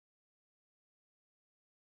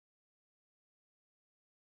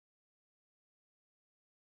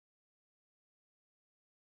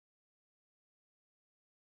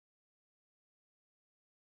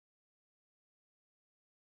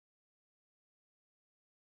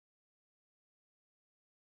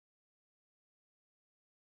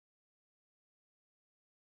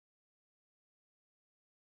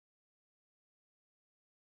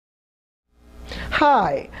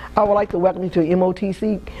Hi, I would like to welcome you to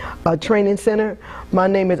MOTC Training Center. My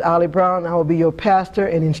name is Ollie Brown. I will be your pastor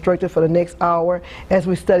and instructor for the next hour as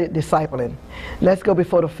we study discipling. Let's go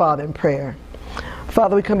before the Father in prayer.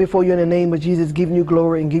 Father, we come before you in the name of Jesus, giving you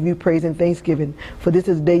glory and give you praise and thanksgiving. For this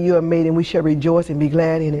is the day you have made, and we shall rejoice and be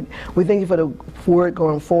glad in it. We thank you for the word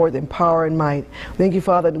going forth in power and might. Thank you,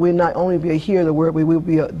 Father, that we'll not only be a hearer of the word, we will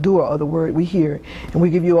be a doer of the word we hear. And we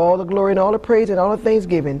give you all the glory and all the praise and all the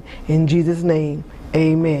thanksgiving. In Jesus' name,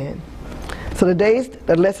 amen. So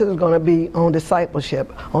the lesson is going to be on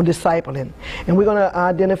discipleship, on discipling. And we're going to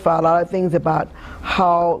identify a lot of things about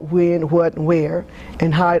how, when, what, and where,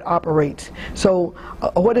 and how it operates. So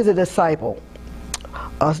what is a disciple?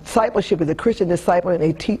 A discipleship is a Christian disciple and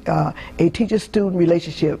a teacher-student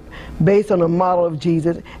relationship based on the model of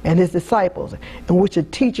Jesus and his disciples, in which a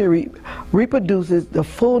teacher reproduces the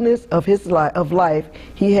fullness of life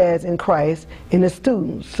he has in Christ in the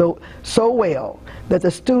student so well that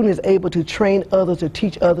the student is able to train others to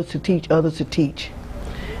teach others to teach others to teach.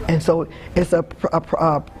 And so it's a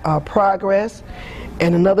progress.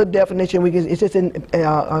 And another definition, it's just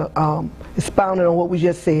expounded on what we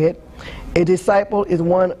just said. A disciple is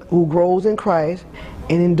one who grows in Christ,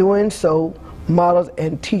 and in doing so, models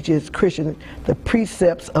and teaches Christians the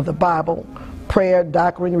precepts of the Bible, prayer,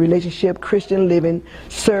 doctrine, relationship, Christian living,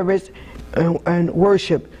 service, and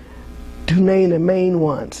worship, to name the main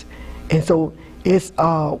ones. And so it's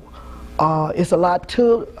a lot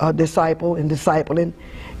to disciple and discipling,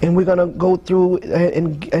 and we're going to go through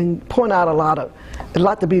and point out a lot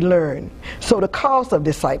to be learned. So the cost of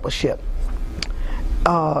discipleship.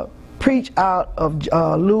 Preach out of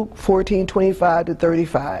Luke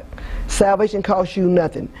 14:25-35. Salvation costs you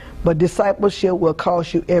nothing, but discipleship will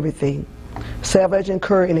cost you everything. Salvation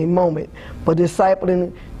occurs in a moment, but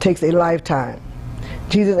discipling takes a lifetime.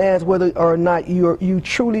 Jesus asked whether or not you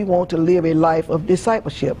truly want to live a life of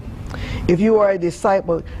discipleship. If you are a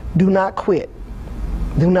disciple, do not quit.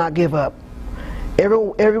 Do not give up.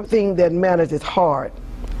 Everything that matters is hard.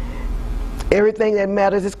 Everything that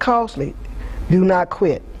matters is costly. Do not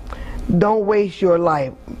quit. Don't waste your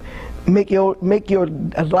life. Make your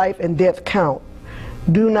life and death count.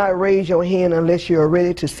 Do not raise your hand unless you are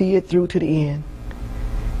ready to see it through to the end.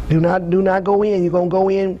 Do not go in. You're going to go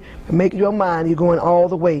in, make your mind, you're going all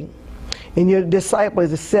the way. And your disciple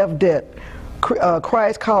is a self-death.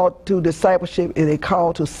 Christ's call to discipleship is a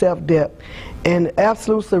call to self-death and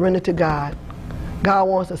absolute surrender to God. God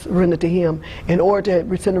wants us to surrender to him. In order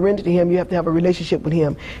to surrender to him, you have to have a relationship with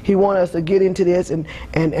him. He wants us to get into this and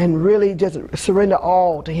really just surrender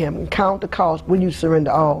all to him and count the cost when you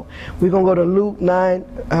surrender all. We're going to go to Luke 9,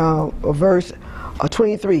 verse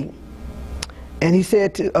 23. And he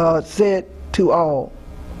said to all,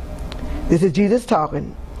 this is Jesus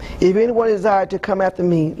talking, if anyone desires to come after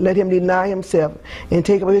me, let him deny himself and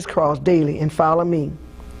take up his cross daily and follow me.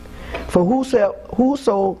 For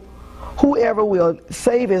whoever will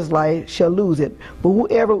save his life shall lose it, but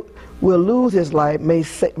whoever will lose his life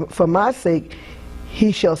for my sake,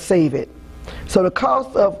 he shall save it. So the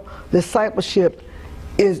cost of discipleship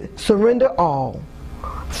is surrender all,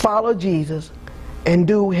 follow Jesus, and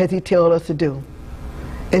do as he tells us to do.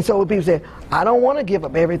 And so when people say, I don't want to give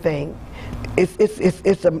up everything,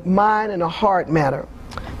 it's a mind and a heart matter.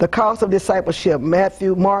 The cost of discipleship,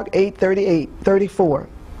 Mark 8:34.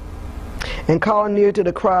 And calling near to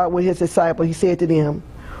the crowd with his disciples, he said to them,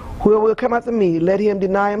 whoever will come after me, let him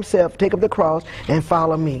deny himself, take up the cross, and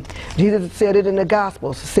follow me. Jesus said it in the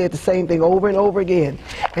Gospels, said the same thing over and over again.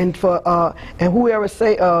 And whoever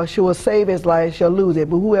shall save his life shall lose it,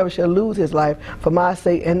 but whoever shall lose his life for my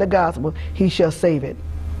sake and the gospel, he shall save it.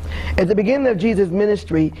 At the beginning of Jesus'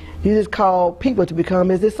 ministry, Jesus called people to become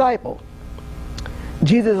his disciples.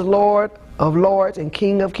 Jesus is Lord of lords and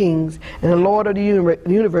King of kings, and the Lord of the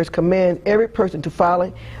universe commands every person to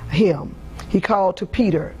follow him. He called to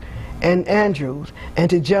Peter and Andrew and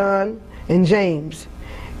to John and James.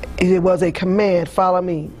 It was a command, follow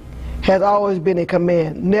me. Has always been a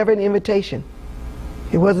command, never an invitation.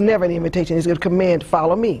 It was never an invitation, it's a command,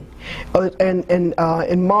 follow me. In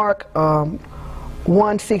Mark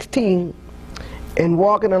 1:16, and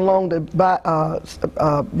walking along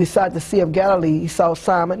beside the Sea of Galilee, he saw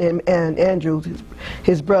Simon and Andrew,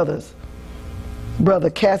 his brother,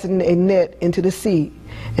 casting a net into the sea,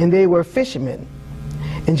 and they were fishermen.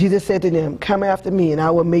 And Jesus said to them, come after me, and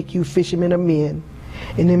I will make you fishermen of men.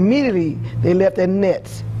 And immediately they left their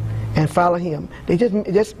nets and followed him. They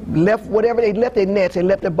just left whatever they left their nets, they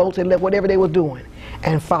left their boats, they left whatever they were doing,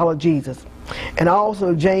 and followed Jesus. And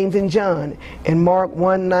also James and John in Mark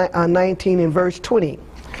 1:19 and verse 20.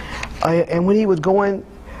 And when he was going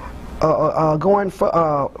going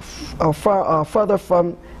further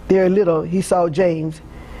from there a little, he saw James,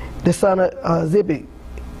 the son of Zebedee,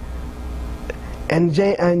 and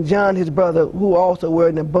John his brother, who also were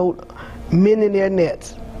in the boat, mending their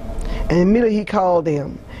nets. And immediately he called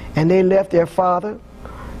them, and they left their father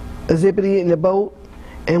Zebedee in the boat,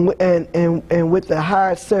 and with the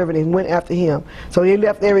hired servant, and went after him. So they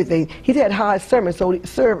left everything. He had hired servants, so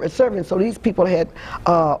these people had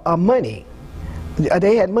money.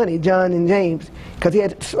 They had money, John and James, because he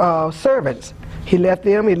had servants. He left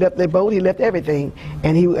them, he left their boat, he left everything,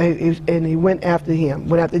 and he went after him,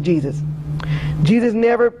 went after Jesus. Jesus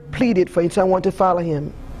never pleaded for someone to follow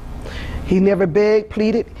him. He never begged,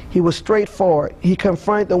 pleaded. He was straightforward. He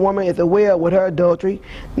confronted the woman at the well with her adultery,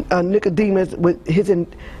 Nicodemus with his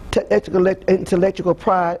intellectual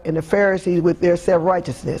pride, and the Pharisees with their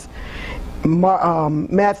self-righteousness.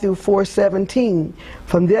 Matthew 4:17.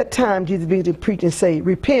 From that time, Jesus began to preach and say,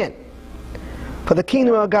 "Repent, for the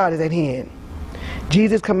kingdom of God is at hand."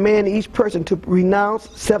 Jesus commanded each person to renounce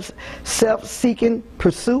self-seeking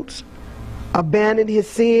pursuits, abandon his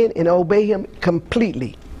sin, and obey him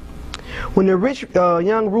completely. When the rich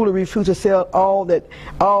young ruler refused to sell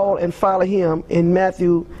all and follow him in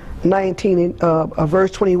Matthew 19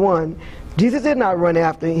 verse 21, Jesus did not run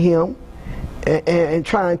after him and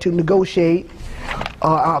trying to negotiate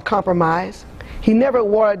or compromise. He never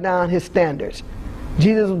watered down his standards.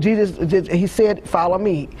 He said, "Follow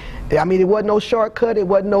me." I mean, it wasn't no shortcut. It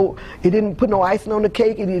didn't put no icing on the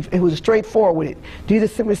cake. It was straightforward with it.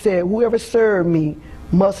 Jesus simply said, "Whoever served me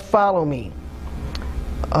must follow me."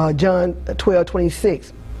 John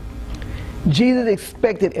 12:26. Jesus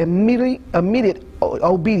expected immediate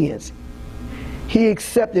obedience. He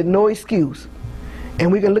accepted no excuse. And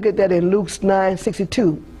we can look at that in Luke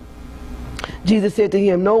 9:62. Jesus said to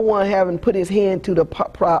him, "No one having put his hand to the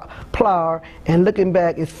plow and looking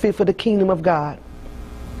back is fit for the kingdom of God."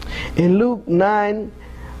 In Luke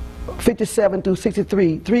 9:57 through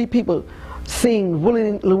 63, three people seemed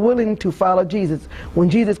willing to follow Jesus. When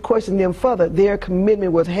Jesus questioned them further, their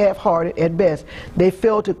commitment was half-hearted at best. They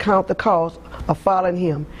failed to count the cost of following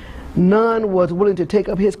him. None was willing to take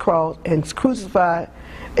up his cross and crucify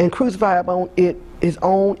upon it his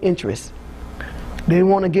own interests. They didn't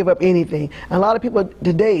want to give up anything. And a lot of people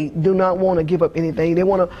today do not want to give up anything. They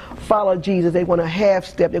want to follow Jesus. They want to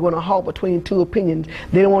half-step. They want to halt between two opinions.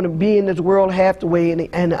 They don't want to be in this world half the way in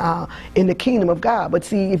the kingdom of God. But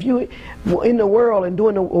see, if you in the world and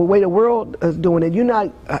doing the way the world is doing it, you're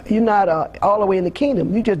not all the way in the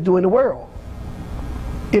kingdom. You're just doing the world.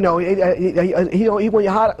 You know, he want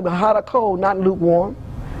you hot or cold, not lukewarm.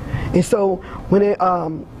 And so when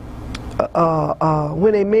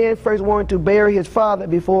a man first wanted to bury his father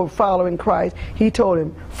before following Christ, he told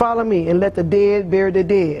him, "Follow me and let the dead bury the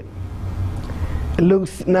dead." Luke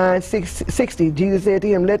 9:60, Jesus said to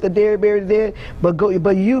him, "Let the dead bury the dead,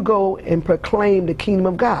 but you go and proclaim the kingdom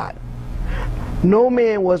of God." No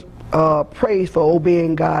man was praised for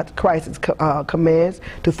obeying Christ's commands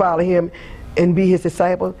to follow him and be his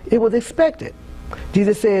disciple. It was expected.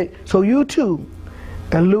 Jesus said, "So you too."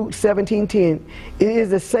 And Luke 17:10, "It is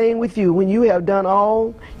the same with you. When you have done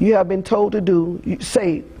all you have been told to do,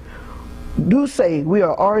 say, we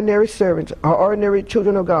are ordinary servants, are ordinary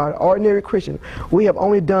children of God, ordinary Christians. We have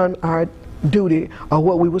only done our duty or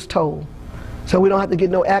what we was told." So we don't have to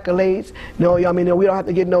get no accolades. No, I mean, we don't have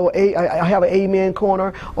to get no. I have an amen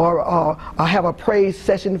corner or I have a praise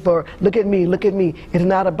session for look at me, look at me. It's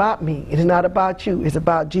not about me. It's not about you. It's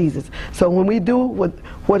about Jesus. So when we do what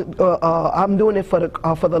I'm doing it for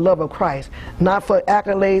the love of Christ, not for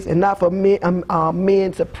accolades and not for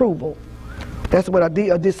men's approval. That's what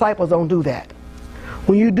disciples don't do that.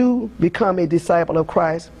 When you do become a disciple of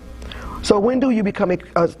Christ, so when do you become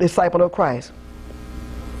a disciple of Christ?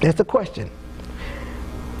 That's the question.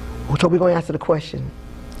 So we're going to answer the question.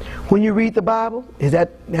 When you read the Bible,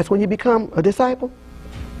 that's when you become a disciple?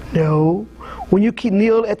 No. When you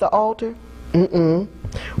kneel at the altar?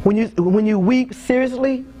 When you weep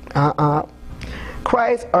seriously?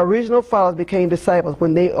 Christ's original followers became disciples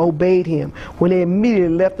when they obeyed him, when they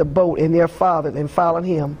immediately left the boat and their fathers and followed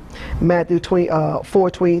him. Matthew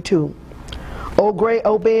 4:22.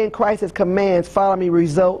 Obeying Christ's commands, follow me,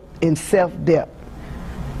 result in self-death.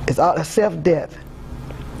 It's self-death.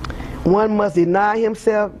 One must deny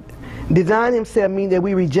himself. Denying himself means that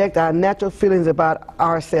we reject our natural feelings about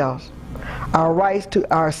ourselves, our rights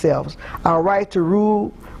to ourselves, our right to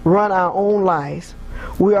run our own lives.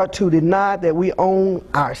 We are to deny that we own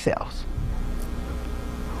ourselves.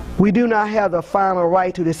 We do not have the final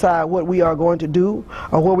right to decide what we are going to do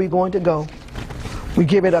or where we're going to go. We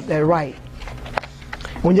give it up that right.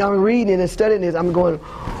 When y'all reading it and studying this, I'm going,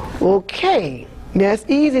 Okay, now it's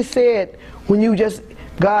easy said when you just,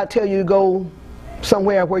 God tell you to go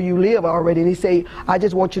somewhere where you live already, and he say, I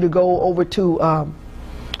just want you to go over to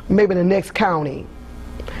maybe the next county.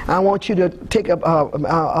 I want you to take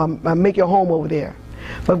make your home over there.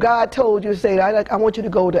 But if God told you to say, I want you to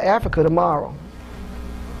go to Africa tomorrow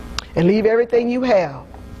and leave everything you have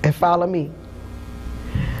and follow me.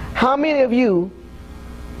 How many of you,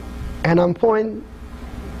 and I'm pointing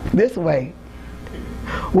this way,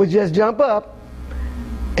 would just jump up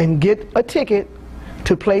and get a ticket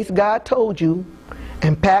to place God told you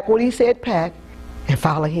and pack what he said pack and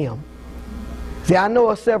follow him? See, I know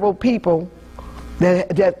of several people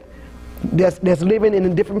that's living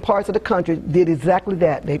in different parts of the country did exactly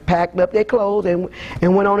that. They packed up their clothes and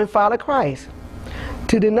went on and followed Christ.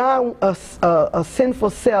 To deny a sinful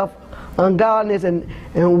self, ungodliness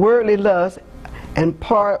and worldly lust, and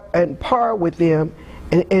par with them,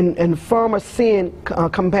 and form a sin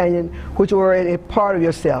companion which were a part of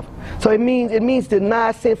yourself. So it means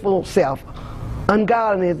deny sinful self,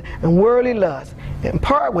 ungodliness and worldly lust, and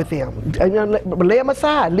part with them. Lay them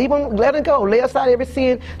aside. Leave them. Let it go. Lay aside every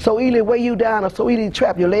sin so easily weigh you down or so easily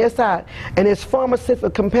trap you. Lay aside. And it's form a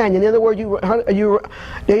sinful companion. In other words,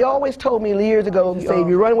 they always told me years ago, say, if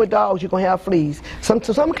you're running with dogs, you're going to have fleas. Some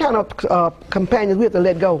kind of companions we have to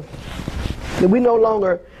let go. We no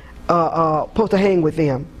longer supposed to hang with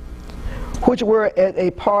them, which were as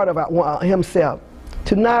a part of himself.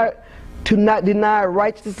 To not deny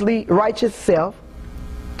righteous self.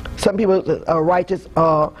 Some people are righteous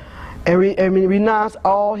and renounce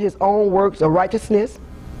all his own works of righteousness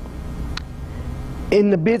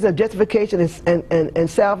in the business of justification and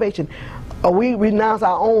salvation. We renounce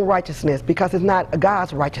our own righteousness because it's not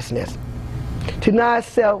God's righteousness. To deny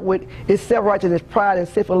self with its self-righteousness, pride, and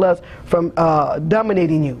sinful lust from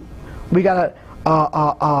dominating you. We gotta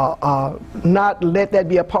not let that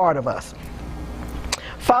be a part of us.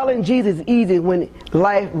 Following Jesus is easy when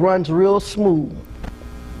life runs real smooth.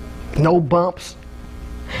 No bumps.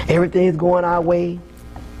 Everything is going our way.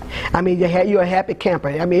 I mean, you're a happy camper.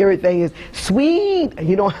 I mean, everything is sweet.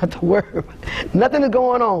 You don't have to worry. Nothing is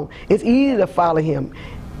going on. It's easy to follow him.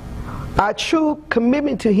 Our true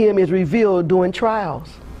commitment to him is revealed during trials.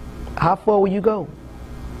 How far will you go?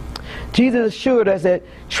 Jesus assured us that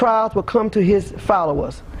trials will come to his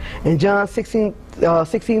followers. In John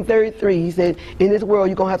 16:33, he said, in this world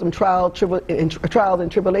you're going to have some trials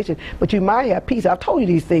and tribulation, but you might have peace. I've told you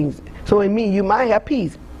these things. So in me, you might have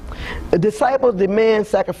peace. The disciples demand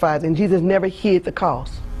sacrifice, and Jesus never hid the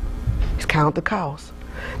cost. He's counted the cost.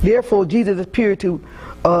 Therefore, Jesus appeared to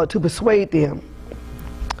persuade them.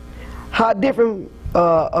 How different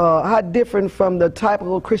from the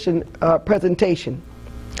typical Christian presentation.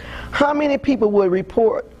 How many people would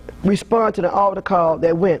respond to the altar call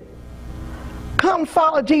that went, come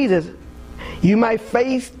follow Jesus? You might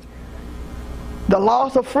face the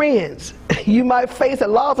loss of friends. You might face the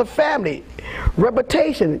loss of family,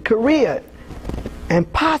 reputation, career, and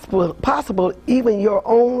possible even your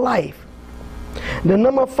own life. The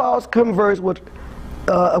number of false converts would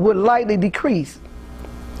likely decrease.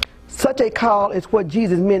 Such a call is what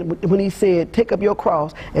Jesus meant when he said, take up your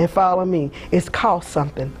cross and follow me. It's cost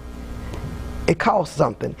something. It costs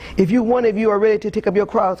something. If one of you are ready to take up your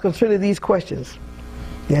cross, consider these questions.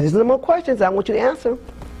 Now, there's no more questions I want you to answer.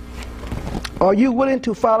 Are you willing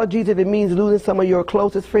to follow Jesus if it means losing some of your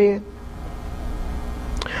closest friends?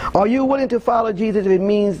 Are you willing to follow Jesus if it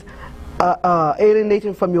means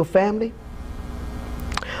alienation from your family?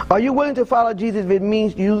 Are you willing to follow Jesus if it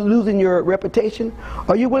means you losing your reputation?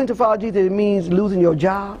 Are you willing to follow Jesus if it means losing your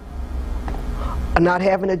job? Or not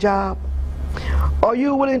having a job? Are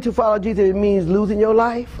you willing to follow Jesus if it means losing your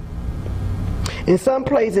life? In some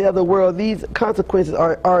places of the world, these consequences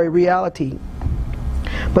are a reality.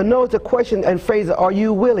 But notice the question and phrase, are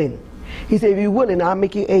you willing? He said, if you're willing, I'll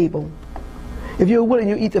make you able. If you're willing,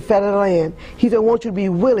 you eat the fat of the land. He said, I want you to be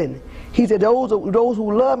willing. He said, those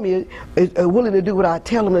who love me are willing to do what I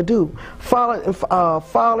tell them to do.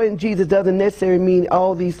 Following Jesus doesn't necessarily mean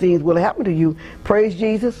all these things will happen to you. Praise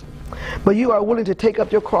Jesus. But you are willing to take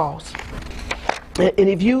up your cross. And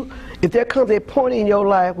if there comes a point in your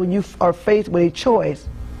life when you are faced with a choice,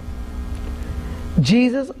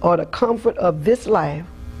 Jesus or the comfort of this life,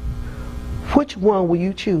 which one will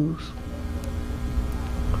you choose?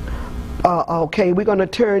 Okay, we're going to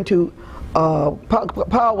turn to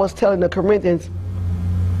Paul was telling the Corinthians,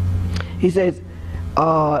 he says, you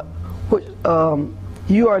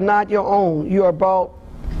are not your own, you are bought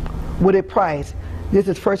with a price. This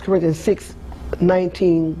is 1 Corinthians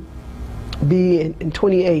 6:19b and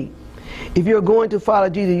 28. If you're going to follow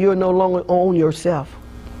Jesus, you'll no longer own yourself.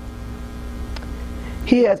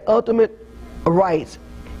 He has ultimate rights.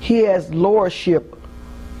 He has lordship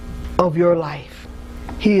of your life.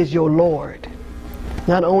 He is your Lord.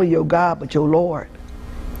 Not only your God, but your Lord.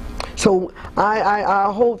 So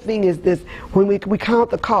our whole thing is this: when we count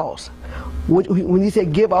the cost, when he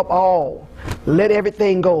said give up all, let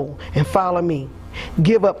everything go and follow me.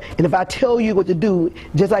 Give up. And if I tell you what to do,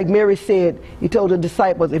 just like Mary said, he told the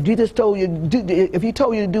disciples, if Jesus told you, if he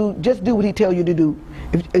told you to do, just do what he tells you to do.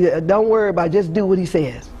 Don't worry about it, just do what he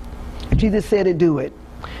says. If Jesus said it, do it.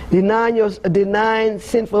 Denying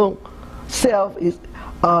sinful self is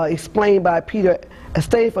explained by Peter,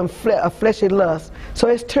 abstain from fleshly lust. So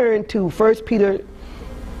let's turn to 1 Peter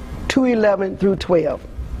 2:11 through 12.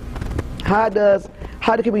 How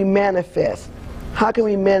can we manifest? How can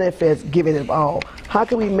we manifest giving it all? How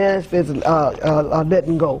can we manifest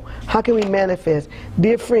letting go? How can we manifest?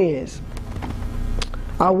 Dear friends,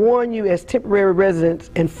 I warn you as temporary residents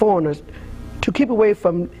and foreigners to keep away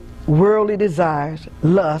from worldly desires,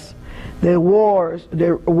 lust, their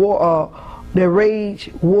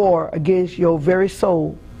rage war against your very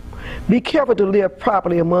soul. Be careful to live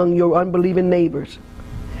properly among your unbelieving neighbors.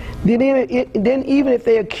 Then even if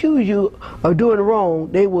they accuse you of doing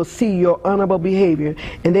wrong, they will see your honorable behavior,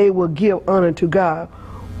 and they will give honor to God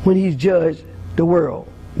when He judges the world.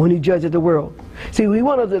 When He judges the world. See, we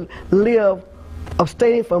want to live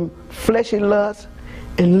abstaining from fleshly lust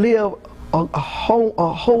and live a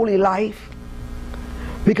holy life,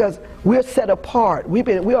 because we're set apart.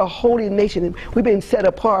 We're a holy nation. We've been set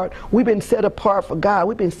apart. We've been set apart for God.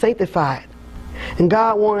 We've been sanctified. And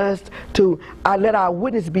God wants us to let our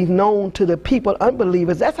witness be known to the people,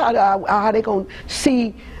 unbelievers. That's how they're going to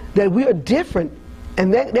see that we are different.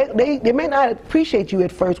 And they may not appreciate you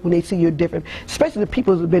at first when they see you're different, especially the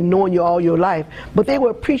people who've been knowing you all your life. But they will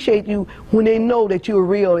appreciate you when they know that you're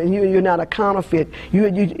real and you're not a counterfeit. You're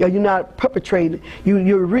not perpetrating.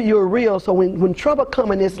 You're real. So when trouble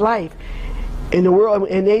comes in this life, in the world,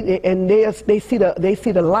 and they see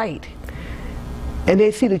the light, and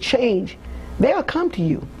they see the change, they'll come to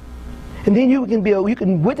you, and then you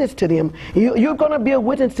can witness to them. You're going to be a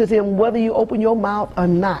witness to them whether you open your mouth or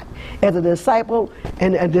not. As a disciple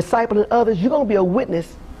and others, you're going to be a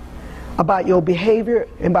witness about your behavior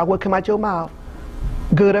and about what come out your mouth,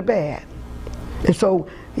 good or bad. And so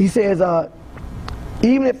he says,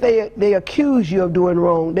 even if they accuse you of doing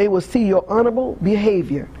wrong, they will see your honorable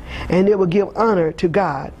behavior, and they will give honor to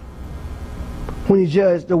God when He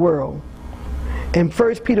judges the world. And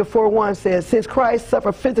 1 Peter 4:1 says, since Christ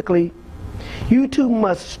suffered physically, you too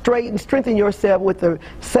must strengthen yourself with the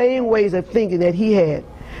same ways of thinking that He had.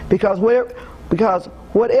 Because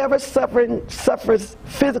whatever suffers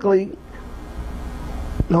physically,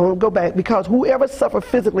 because whoever suffers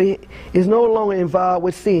physically is no longer involved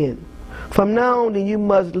with sin. From now on, you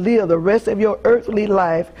must live the rest of your earthly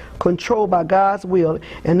life controlled by God's will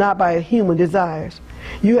and not by human desires.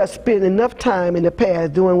 You have spent enough time in the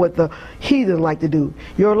past doing what the heathen like to do.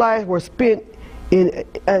 Your life was spent in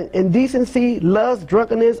indecency, lust,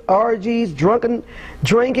 drunkenness, orgies, drinking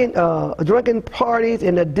parties,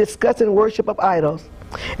 and the disgusting worship of idols.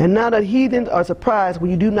 And now the heathens are surprised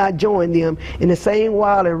when you do not join them in the same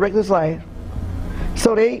wild and reckless life.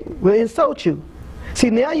 So they will insult you. See,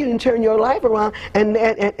 now you can turn your life around, and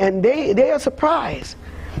they are surprised.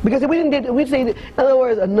 Because we say, in other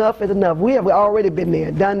words, enough is enough. We have already been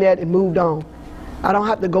there, done that, and moved on. I don't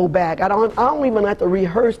have to go back. I don't even have to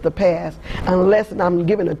rehearse the past unless I'm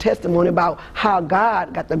giving a testimony about how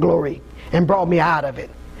God got the glory and brought me out of it.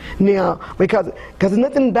 Now, because there's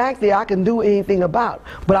nothing back there I can do anything about.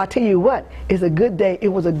 But I tell you what, it's a good day. It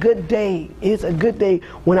was a good day. It's a good day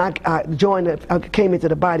when I came into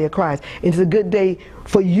the body of Christ. It's a good day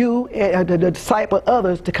for you and to disciple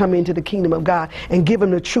others to come into the kingdom of God and give them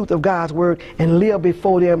the truth of God's word and live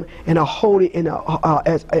before them in a holy,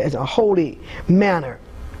 as a holy manner.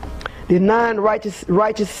 Denying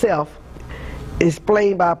righteous self is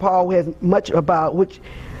explained by Paul, who has much about which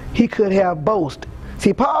he could have boasted.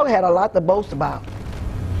 See, Paul had a lot to boast about,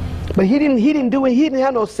 but he didn't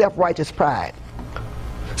have no self-righteous pride.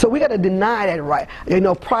 So we got to deny that right.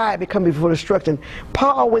 Pride become before destruction.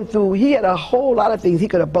 Paul went through, he had a whole lot of things he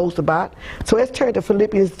could have boasted about. So let's turn to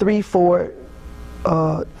Philippians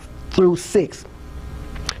 3:4 through 6.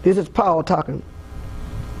 This is Paul talking.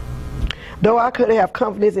 Though I could have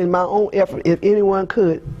confidence in my own effort if anyone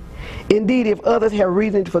could. Indeed, if others have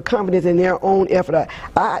reason for confidence in their own effort,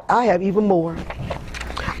 I have even more.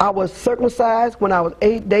 I was circumcised when I was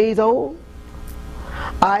 8 days old.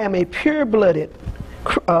 I am a pure-blooded,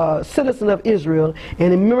 citizen of Israel,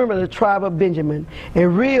 and a member of the tribe of Benjamin, a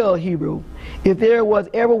real Hebrew. If there was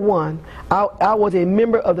ever one, I was a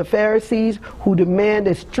member of the Pharisees who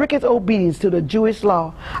demanded strictest obedience to the Jewish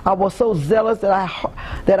law. I was so zealous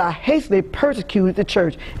that I hastily persecuted the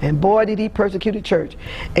church, and boy did he persecute the church.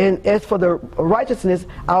 And as for the righteousness,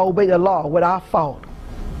 I obeyed the law without fault.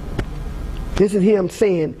 This is him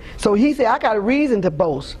saying. So he said, I got a reason to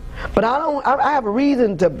boast, but I have a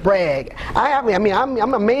reason to brag. I'm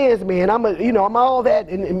a man's man. I'm all that,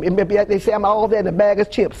 and they say I'm all that in a bag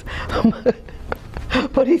of chips.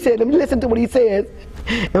 But he said, let me listen to what he says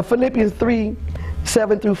in Philippians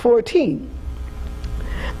 3:7-14.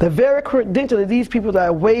 The very credentials of these people that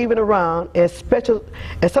are waving around as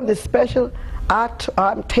something special,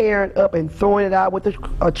 I'm tearing up and throwing it out with the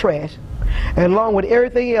trash, along with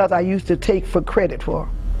everything else I used to take for credit for.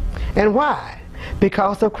 And why?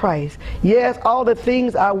 Because of Christ. Yes, all the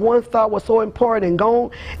things I once thought were so important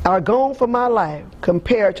and are gone from my life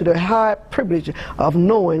compared to the high privilege of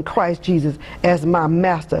knowing Christ Jesus as my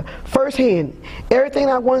master. Firsthand, everything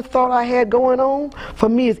I once thought I had going on for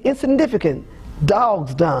me is insignificant.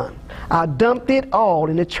 Dog's done. I dumped it all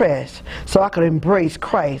in the trash so I could embrace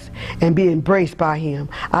Christ and be embraced by him.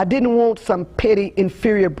 I didn't want some petty,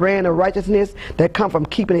 inferior brand of righteousness that come from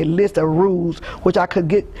keeping a list of rules, which I could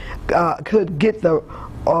get the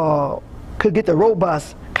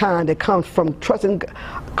robust kind that comes from trusting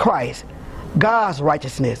Christ, God's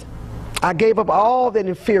righteousness. I gave up all that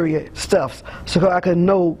inferior stuff so I could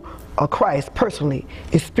know Christ personally,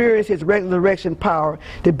 experience his resurrection power,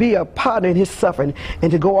 to be a partner in his suffering,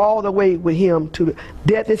 and to go all the way with him to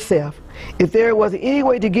death itself. If there was any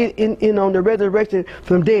way to get in on the resurrection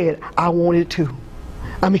from dead, I wanted to.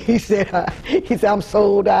 He said, I'm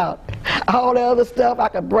sold out. All the other stuff I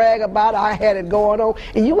could brag about, I had it going on.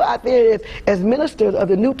 And you out there as ministers of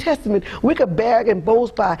the New Testament, we could brag and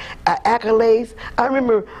boast by accolades. I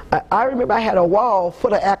remember I had a wall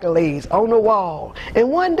full of accolades on the wall.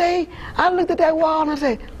 And one day, I looked at that wall and I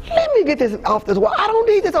said, let me get this off this wall. I don't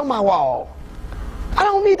need this on my wall. I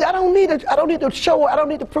don't need to show, I don't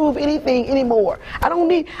need to prove anything anymore. I don't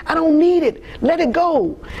need it. Let it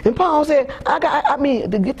go. And Paul said,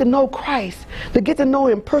 to get to know Christ, to get to know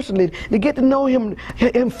him personally, to get to know him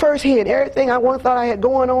firsthand. Everything I once thought I had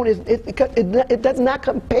going on, it does not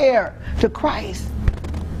compare to Christ.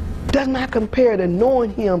 Does not compare to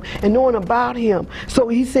knowing him and knowing about him. So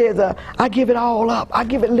he says, I give it all up.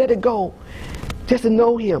 Let it go. Just to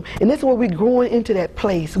know him. And this is where we're growing into that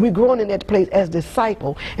place. We're growing in that place as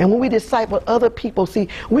disciple. And when we disciple other people, see,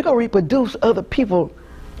 we're going to reproduce other people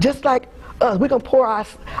just like us. We're going to pour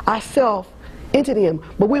ourselves into them.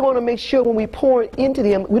 But we want to make sure when we pour into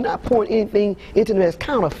them, we're not pouring anything into them that's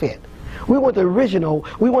counterfeit. We want the original.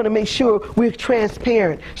 We want to make sure we're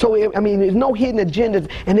transparent. So, there's no hidden agendas,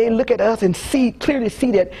 and they look at us and clearly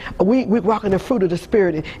see that we're walking the fruit of the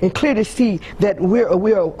Spirit, and clearly see that we're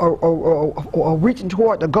reaching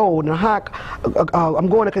toward the goal. And I'm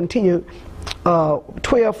going to continue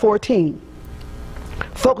 12:14.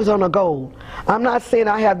 Focus on the goal. I'm not saying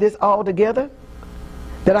I have this all together,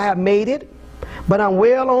 that I have made it, but I'm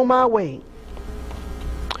well on my way,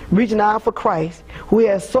 reaching out for Christ, who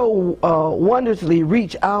has so wondrously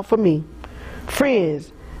reached out for me.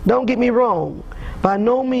 Friends, don't get me wrong. By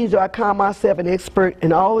no means do I call myself an expert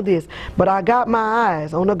in all of this, but I got my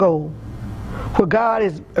eyes on the goal, where God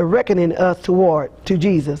is reckoning us to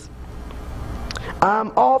Jesus.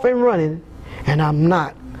 I'm off and running, and I'm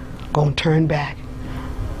not going to turn back.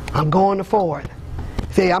 I'm going forward.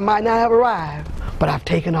 See, I might not have arrived, but I've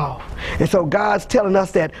taken off. And so God's telling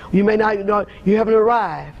us that you may not, you haven't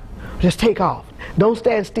arrived. Just take off. Don't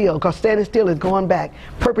stand still, because standing still is going back.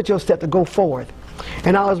 Purpose yourself to go forth.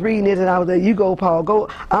 And I was reading this, and I was like, you go, Paul, go.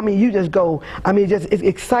 You just go. It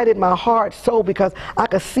excited my heart so, because I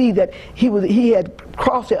could see that he had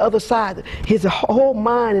crossed the other side. His whole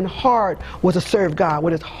mind and heart was to serve God.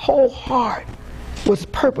 With his whole heart was his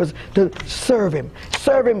purpose to serve him.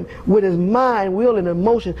 Serve him with his mind, will, and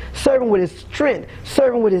emotion. Serve him with his strength.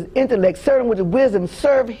 Serve him with his intellect. Serve him with his wisdom.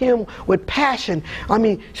 Serve him with passion.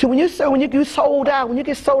 So when you get sold out, when you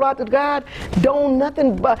get sold out to God,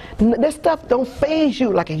 this stuff don't phase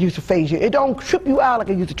you like it used to phase you. It don't trip you out like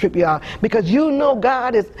it used to trip you out, because you know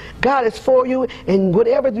God is for you, and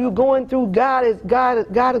whatever you're going through, God is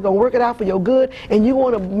going to work it out for your good. And you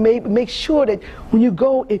want to make sure that when you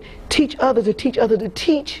go and teach others to teach others to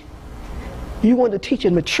teach, you want to teach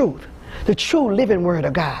them the true living word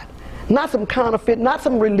of God. Not some counterfeit, not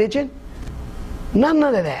some religion, none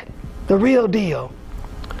of that. The real deal.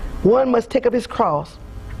 One must take up his cross.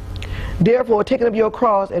 Therefore, taking up your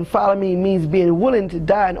cross and follow me means being willing to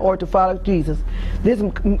die in order to follow Jesus.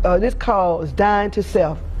 This call is dying to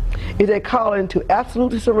self. It's a calling to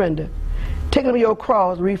absolute surrender. Taking up your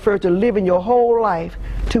cross refers to living your whole life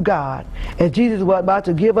to God. As Jesus was about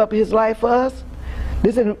to give up his life for us,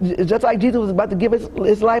 this is just like Jesus was about to give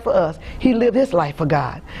his life for us. He lived his life for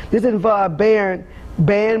God. This involved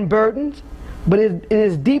bearing burdens, but it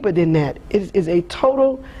is deeper than that. It is a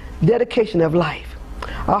total dedication of life.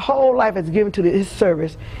 Our whole life is given to his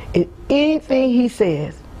service. In anything he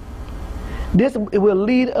says, this will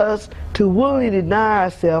lead us to willingly deny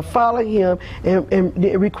ourselves, follow him, and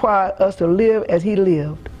it requires us to live as he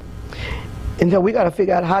lived. And so we got to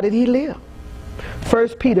figure out, how did he live? 1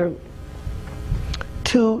 Peter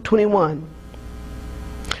 2:21.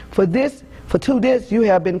 For to this you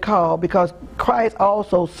have been called, because Christ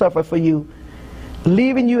also suffered for you,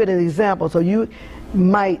 leaving you as an example so you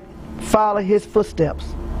might follow his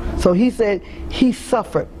footsteps. So he said he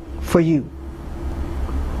suffered for you.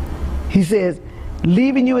 He says,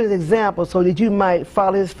 leaving you as an example so that you might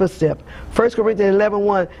follow his footsteps. 1 Corinthians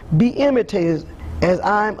 11:1, be imitators as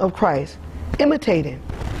I am of Christ. Imitate him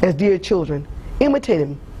as dear children. Imitate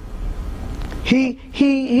him. He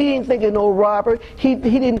didn't think of no robber. He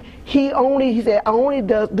said, I only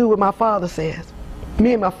do what my Father says.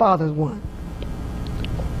 Me and my Father's one.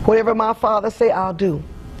 Whatever my Father say, I'll do.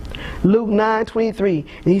 Luke 9:23,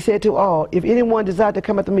 and he said to all, if anyone desires to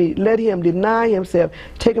come after me, let him deny himself,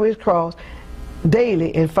 take up his cross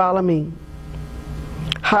daily, and follow me.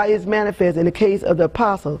 How is manifest in the case of the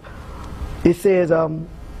apostle? It says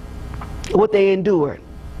what they endured.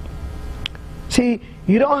 See,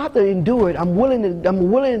 you don't have to endure it. I'm willing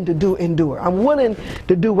to endure. I'm willing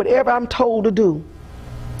to do whatever I'm told to do.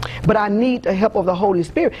 But I need the help of the Holy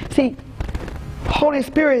Spirit. See, Holy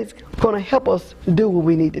Spirit is going to help us to do what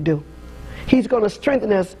we need to do. He's going to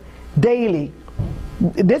strengthen us daily.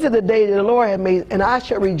 This is the day that the Lord has made, and I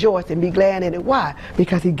shall rejoice and be glad in it. Why?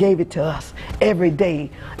 Because he gave it to us every day.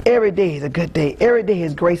 Every day is a good day. Every day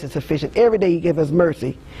his grace is sufficient. Every day he gives us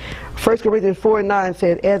mercy. 1 Corinthians 4:9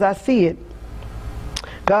 says, as I see it,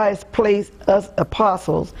 God has placed us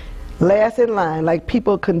apostles last in line, like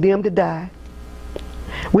people condemned to die.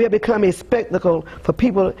 We have become a spectacle for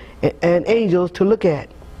people and angels to look at.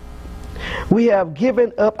 We have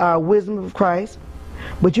given up our wisdom of Christ,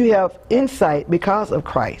 but you have insight because of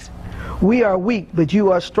Christ. We are weak, but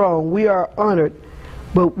you are strong. We are honored,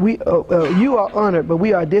 but you are honored, but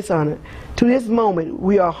we are dishonored. To this moment,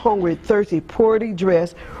 we are hungry, thirsty, poorly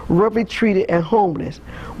dressed, roughly treated, and homeless.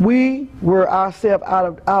 We were ourselves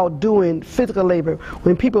out doing physical labor.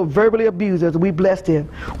 When people verbally abused us, we blessed them.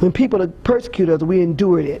 When people persecuted us, we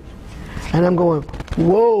endured it. And I'm going,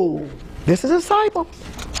 whoa, this is a disciple.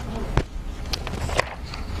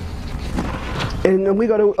 And we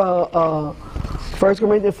go to 1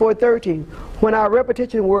 Corinthians 4:13. When our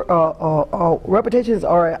reputations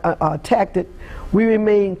are attacked, we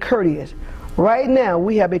remain courteous. Right now,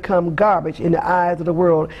 we have become garbage in the eyes of the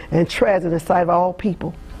world and trash in the sight of all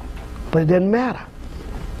people. But it doesn't matter.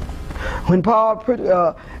 When Paul,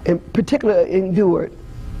 in particular, endured,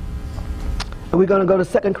 and we're going to go to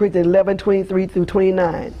 2 Corinthians 11:23 through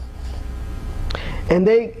 29.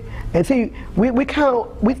 And see, we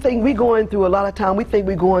think we're going through a lot of time. We think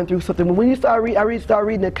we're going through something. But when you start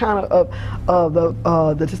reading the account of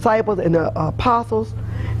the disciples and the apostles,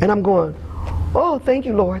 and I'm going, oh, thank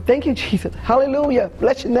you, Lord. Thank you, Jesus. Hallelujah.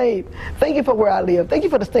 Bless your name. Thank you for where I live. Thank you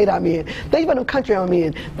for the state I'm in. Thank you for the country I'm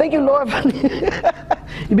in. Thank you, Lord.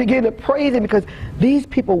 You begin to praise him because these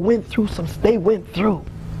people went through they went through.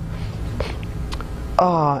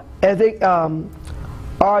 Are they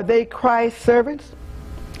Christ's servants?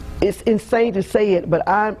 It's insane to say it, but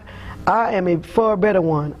I am a far better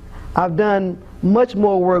one. I've done much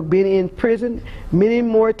more work, been in prison many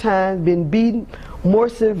more times, been beaten more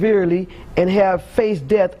severely, and have faced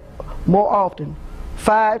death more often.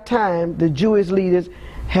 5 times the Jewish leaders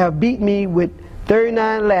have beat me with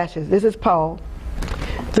 39 lashes. This is Paul.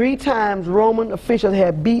 3 times Roman officials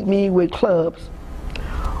have beat me with clubs.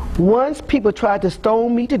 Once people tried to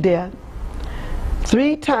stone me to death.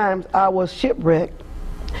 3 times I was shipwrecked,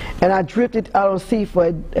 and I drifted out on sea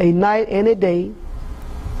for a night and a day.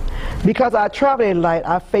 Because I traveled at night,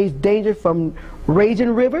 I faced danger from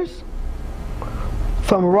raging rivers,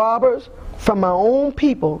 from robbers, from my own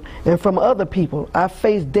people, and from other people. I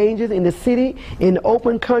faced dangers in the city, in the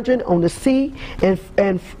open country, on the sea,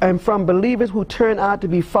 and from believers who turned out to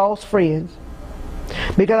be false friends.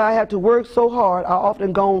 Because I have to work so hard, I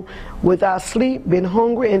often gone without sleep, been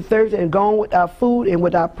hungry and thirsty, and gone without food and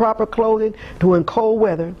without proper clothing during cold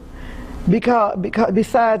weather. Because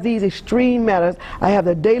besides these extreme matters, I have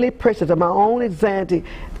the daily pressures of my own anxiety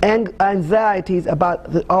and anxieties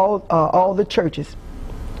about all the churches.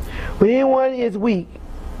 When anyone is weak,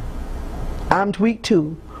 I'm weak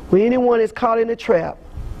too. When anyone is caught in a trap,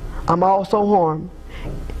 I'm also harmed.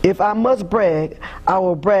 If I must brag, I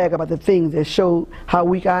will brag about the things that show how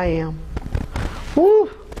weak I am. Woo!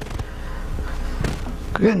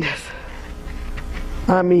 Goodness.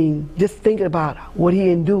 I mean, just thinking about what he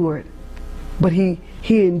endured. But he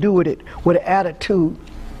endured it with an attitude.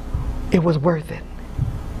 It was worth it.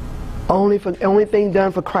 Only thing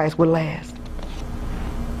done for Christ will last.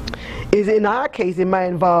 In our case, it might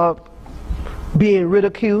involve being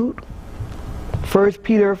ridiculed. 1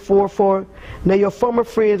 Peter 4:4. Now your former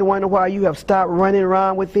friends wonder why you have stopped running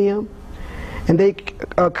around with them, and they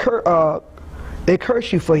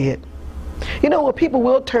curse you for it. You know what? People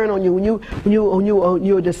will turn on you when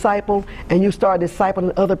you're a disciple and you start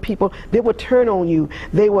discipling other people. They will turn on you.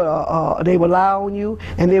 They will lie on you,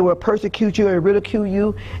 and they will persecute you and ridicule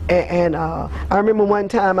you. And I remember one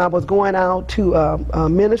time I was going out to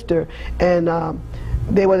minister, and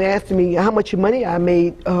they were asking me how much money I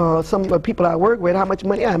made. Some of the people I work with, how much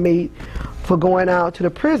money I made for going out to the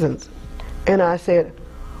prisons, and I said,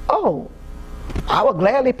 "Oh, I would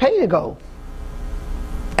gladly pay to go."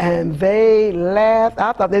 And they laughed.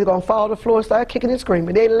 I thought they were going to fall to the floor and start kicking and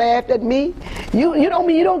screaming. They laughed at me. You don't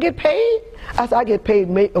mean you don't get paid? I said, I get paid,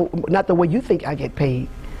 not the way you think I get paid.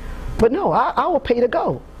 But no, I will pay to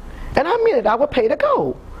go. And I mean it, I will pay to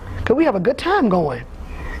go. Because we have a good time going.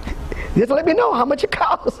 Just let me know how much it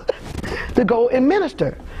costs to go and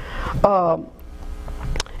minister. And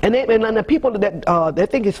the people that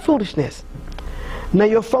think it's foolishness. Now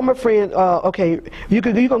your former friend, okay, you're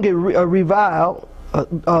going to get reviled,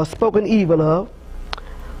 spoken evil of,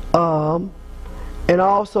 and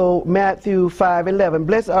also Matthew 5:11.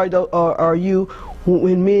 Blessed are you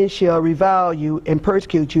when men shall revile you and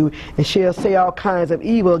persecute you, and shall say all kinds of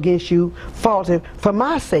evil against you falsely for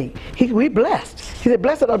my sake. We blessed. He said,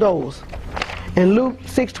 blessed are those. And Luke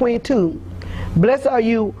 6:22. Blessed are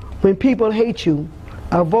you when people hate you,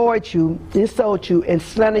 avoid you, insult you, and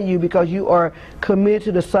slander you because you are committed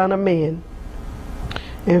to the Son of Man.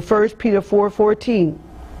 In 1 Peter 4:14,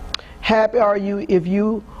 happy are you if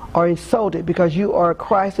you are insulted because you are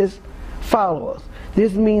Christ's followers.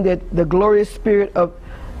 This means that the glorious spirit, the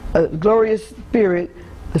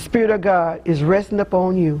Spirit of God, is resting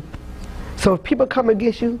upon you. So if people come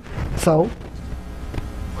against you, so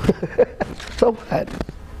what?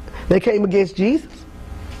 They came against Jesus.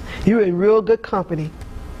 You're in real good company.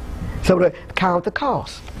 So to count the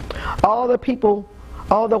cost. All the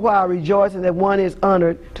while rejoicing that one is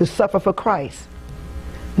honored to suffer for Christ.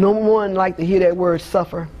 No one like to hear that word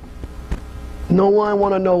suffer. No one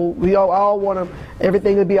want to know, we all want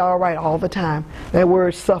everything to be all right all the time. That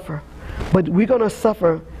word suffer. But we're going to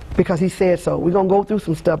suffer because he said so. We're going to go through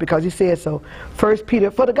some stuff because he said so. 1 Peter,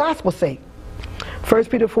 for the gospel's sake. 1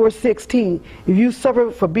 Peter 4:16, if you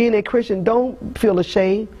suffer for being a Christian, don't feel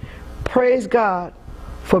ashamed. Praise God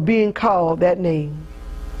for being called that name.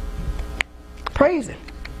 Praise him.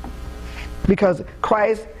 Because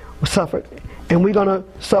Christ suffered, and we're going to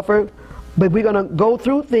suffer, but we're going to go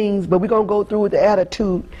through things, but we're going to go through with the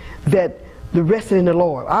attitude that the rest is in the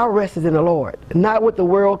Lord. Our rest is in the Lord. Not what the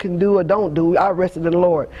world can do or don't do. Our rest is in the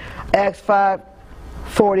Lord. Acts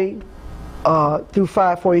 5:40 through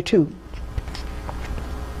 5:42.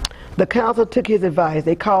 The council took his advice.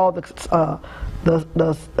 They called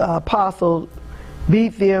the apostles,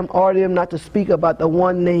 beat them, ordered them not to speak about the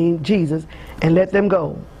one named Jesus, and let them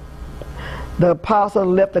go. The apostles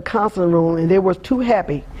left the council room, and they were too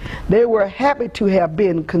happy. They were happy to have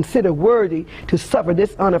been considered worthy to suffer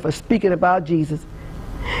this honor for speaking about Jesus.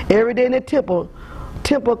 Every day in the temple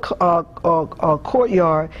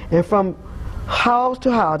courtyard, and from house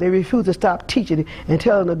to house, they refused to stop teaching and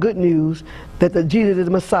telling the good news that Jesus is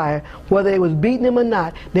the Messiah. Whether they was beating him or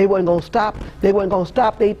not, they weren't going to stop. They weren't going to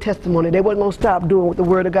stop their testimony. They weren't going to stop doing what the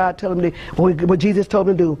Word of God told them, what Jesus told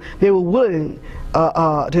them to do. They were willing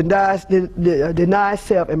to deny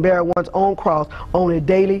self and bear one's own cross on a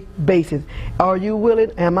daily basis. Are you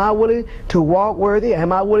willing? Am I willing to walk worthy?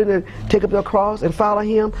 Am I willing to take up the cross and follow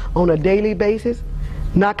him on a daily basis?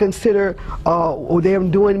 Not consider, they're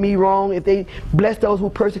doing me wrong. If they bless those who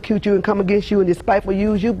persecute you and come against you and despitefully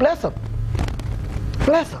use you, bless them.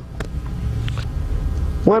 Bless them.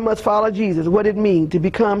 One must follow Jesus. What it means to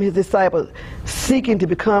become his disciple, seeking to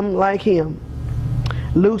become like him.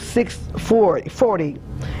 Luke 6:40.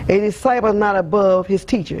 A disciple is not above his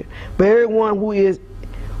teacher, but everyone who is,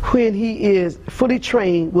 when he is fully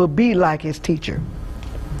trained, will be like his teacher.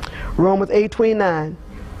 Romans 8:29.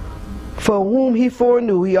 For whom he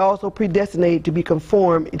foreknew, he also predestinated to be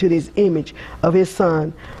conformed into this image of his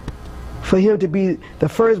Son, for him to be the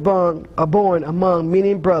firstborn born among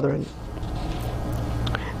many brethren.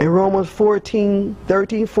 In Romans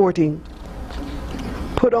 13:14,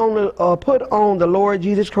 put on the Lord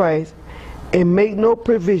Jesus Christ, and make no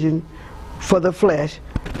provision for the flesh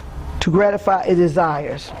to gratify its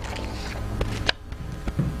desires,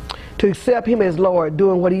 to accept him as Lord,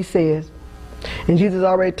 doing what he says. And Jesus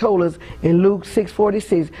already told us in Luke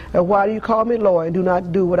 6:46, why do you call me Lord and do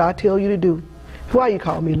not do what I tell you to do? Why you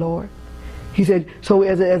call me Lord? He said, so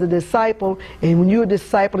as a disciple, and when you're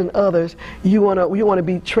discipling others, you want to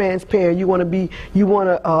be transparent. You want to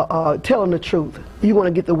tell them the truth. You want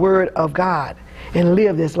to get the word of God and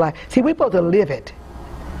live this life. See, we're supposed to live it.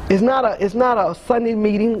 It's not a Sunday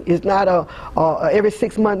meeting. It's not a every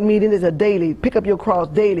 6-month meeting. It's a daily. Pick up your cross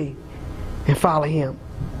daily and follow him.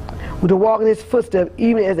 We're to walk in his footsteps,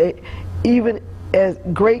 even as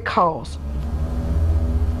great cost.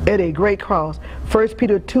 At a great cost. 1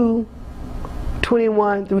 Peter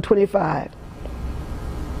 2:21 through 25.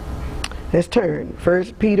 Let's turn.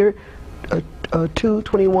 1 Peter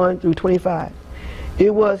 2:21 through 25.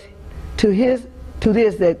 It was to this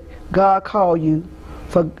that God called you,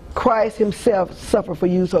 for Christ himself suffered for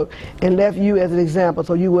you and left you as an example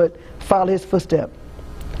so you would follow his footsteps.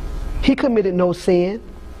 He committed no sin,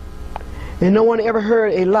 and no one ever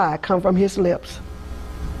heard a lie come from his lips.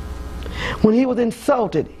 When he was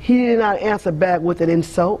insulted, he did not answer back with an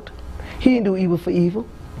insult. He didn't do evil for evil.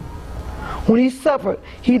 When he suffered,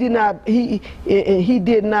 he did not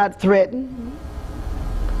threaten,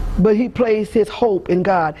 but he placed his hope in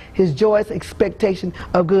God, his joyous expectation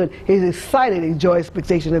of good, his excited joyous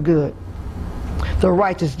expectation of good, the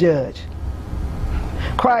righteous judge.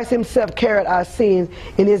 Christ himself carried our sins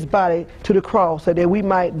in his body to the cross so that we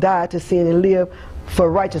might die to sin and live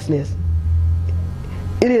for righteousness.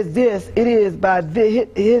 It is by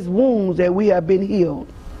his wounds that we have been healed.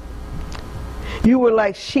 You were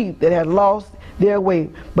like sheep that had lost their way,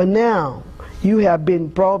 but now you have been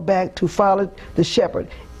brought back to follow the shepherd,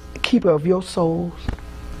 keeper of your souls.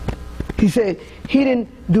 He said he didn't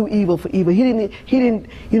do evil for evil. He didn't.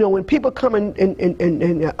 When people come and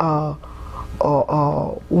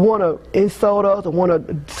want to insult us or want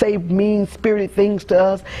to say mean-spirited things to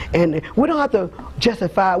us, and we don't have to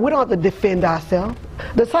justify. We don't have to defend ourselves.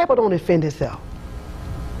 The disciple don't defend himself.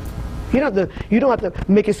 You don't have to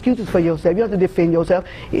make excuses for yourself. You don't have to defend yourself.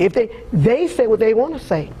 If they say what they want to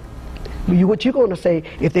say, what you going to say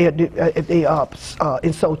if they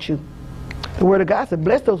insult you? The word of God said,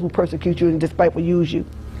 "Bless those who persecute you and despitefully use you."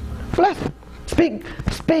 Bless them. Speak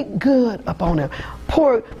good upon them.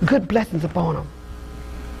 Pour good blessings upon them.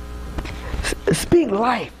 Speak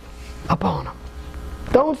life upon them.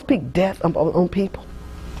 Don't speak death on people.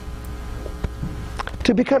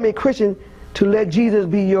 To become a Christian, to let Jesus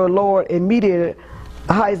be your Lord and mediator,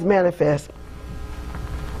 how is manifest.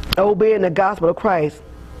 Obeying the gospel of Christ.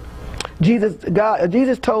 Jesus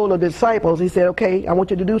told the disciples, he said, okay, I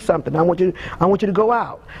want you to do something. I want you to go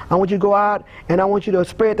out. I want you to go out and I want you to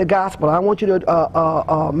spread the gospel. I want you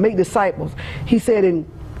to make disciples. He said in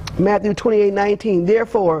Matthew 28:19,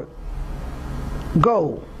 therefore,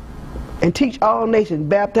 go and teach all nations,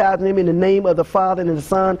 baptizing them in the name of the Father and the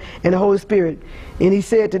Son and the Holy Spirit. And he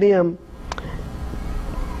said to them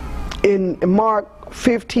in Mark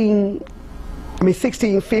 16,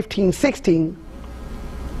 15, 16,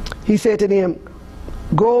 he said to them,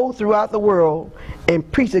 go throughout the world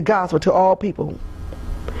and preach the gospel to all people.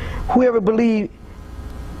 Whoever believes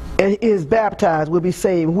and is baptized will be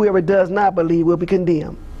saved. Whoever does not believe will be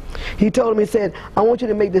condemned. He told them, he said, I want you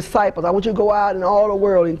to make disciples. I want you to go out in all the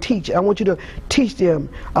world and teach. I want you to teach them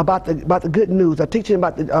about the good news. I teach them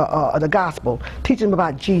about the gospel. Teach them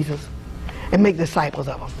about Jesus and make disciples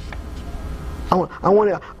of them. I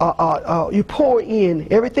want you pour in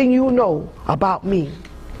everything you know about me.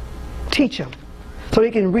 Teach them, so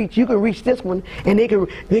they can reach. You can reach this one, and they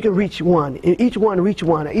can reach one. And each one reach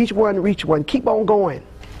one. Each one reach one. Keep on going.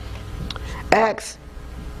 Acts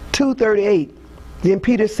 2:38. Then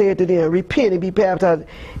Peter said to them, repent and be baptized,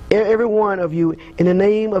 every one of you, in the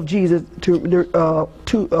name of Jesus,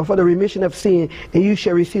 for the remission of sin, and you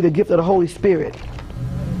shall receive the gift of the Holy Spirit.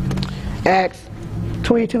 Acts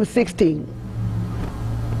 22:16.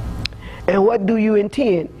 And what do you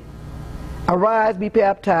intend? Arise, be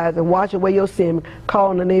baptized, and wash away your sin, call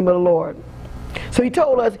on the name of the Lord. So he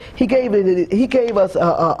told us, he gave us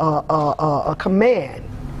a command.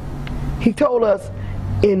 He told us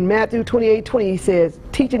in Matthew 28:20, he says,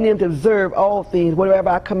 teaching them to observe all things, whatever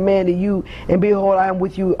I commanded you, and behold, I am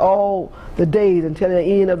with you all the days until the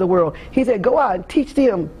end of the world. He said, go out and teach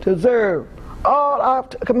them to observe all I've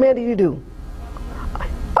commanded you to do.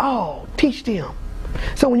 Oh, teach them.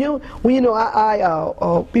 So when you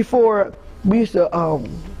know, before we used to,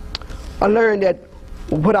 I learned that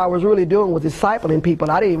what I was really doing was discipling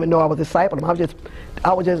people. I didn't even know I was discipling them.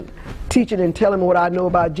 I was just teaching and telling them what I know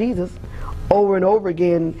about Jesus over and over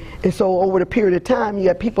again. And so over the period of time, you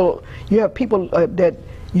have people that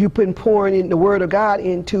you've been pouring in the Word of God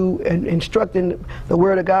into, and instructing the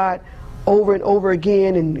Word of God over and over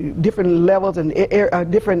again in different levels and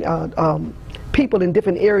different people in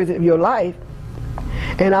different areas of your life.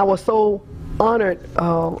 And I was so honored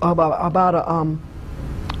about a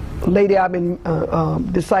lady I've been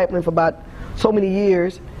discipling for about so many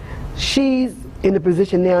years. She's in the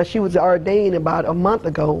position now. She was ordained about a month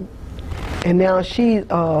ago, and now she's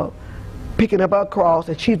picking up her cross,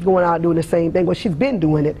 and she's going out doing the same thing. Well, she's been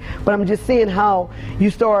doing it, but I'm just seeing how you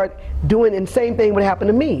start doing, and same thing would happen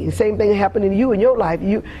to me. The same thing happened to you in your life.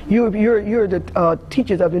 You're the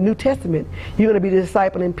teachers of the New Testament. You're going to be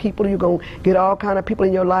discipling people. You're going to get all kind of people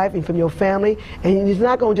in your life and from your family, and you're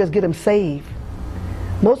not going to just get them saved.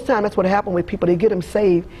 Most of the time, that's what happens with people. They get them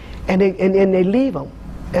saved, and they leave them,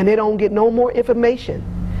 and they don't get no more information.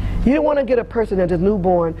 You don't want to get a person that is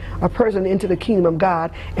newborn, a person into the kingdom of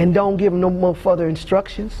God, and don't give them no more further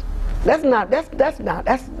instructions. That's not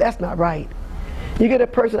right. You get a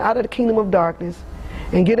person out of the kingdom of darkness,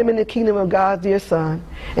 and get them in the kingdom of God's dear Son,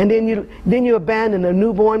 and then you abandon a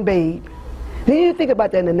newborn babe. Then you think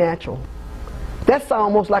about that in the natural. That's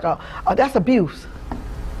almost like that's abuse.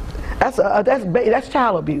 That's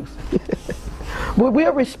child abuse. We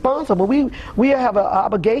are responsible. We have an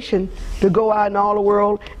obligation to go out in all the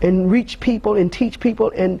world and reach people and teach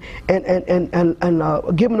people and give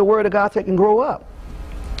them the Word of God so they can grow up.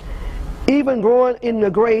 Even growing in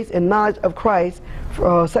the grace and knowledge of Christ,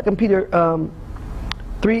 2 Peter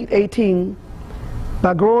 3:18,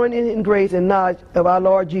 by growing in grace and knowledge of our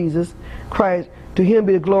Lord Jesus Christ, to Him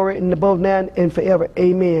be the glory in the both now and forever.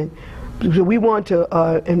 Amen. So we want to,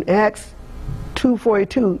 in Acts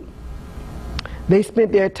 2:42, they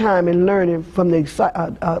spent their time in learning from the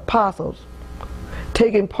apostles,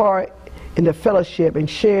 taking part in the fellowship and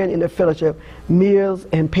sharing in the fellowship, meals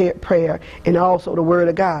and prayer, and also the Word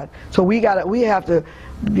of God. So we have to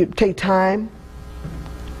take time,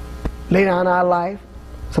 lay down our life.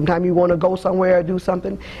 Sometimes you want to go somewhere or do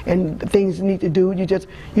something, and things you need to do.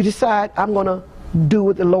 You decide, I'm going to do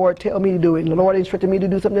what the Lord tell me to do. And the Lord instructed me to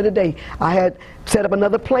do something today. I had set up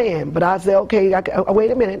another plan, but I said, okay,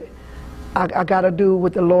 wait a minute. I got to do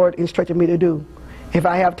what the Lord instructed me to do. If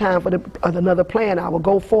I have time for another plan, I will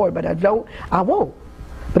go forward. But I don't, I won't.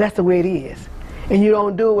 But that's the way it is. And you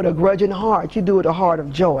don't do it with a grudging heart. You do it with a heart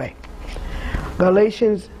of joy.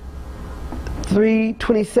 Galatians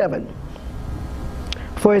 3:27.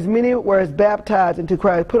 For as many were baptized into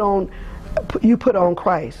Christ, you put on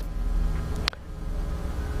Christ.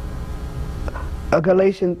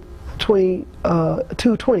 Galatians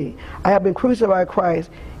 2:20. I have been crucified with Christ.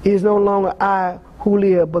 It is no longer I who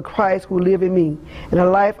live, but Christ who live in me. And the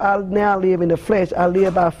life I now live in the flesh, I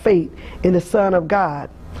live by faith in the Son of God,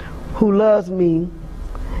 who loves me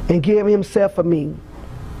and gave Himself for me.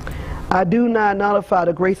 I do not nullify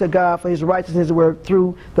the grace of God for His righteousness work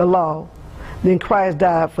through the law. Then Christ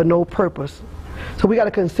died for no purpose. So we got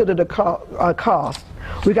to consider the cost.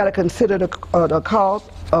 We got to consider the cost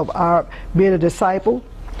of our being a disciple.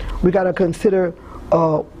 We got to consider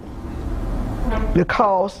the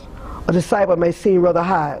cost. A disciple may seem rather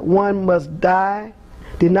high. One must die,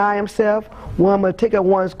 deny himself. One must take up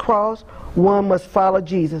one's cross. One must follow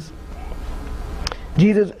Jesus.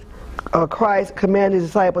 Jesus Christ commanded His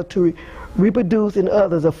disciples to reproduce in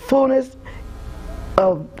others the fullness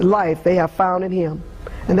of life they have found in Him.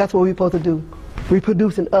 And that's what we're supposed to do.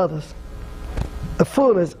 Reproduce in others the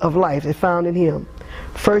fullness of life they found in Him.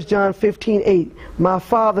 1 John 15:8. My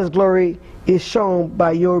Father's glory is shown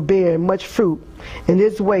by your bearing much fruit. In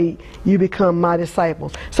this way you become my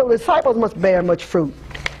disciples. So disciples must bear much fruit.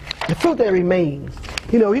 The fruit that remains.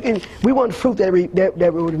 You know, we want fruit that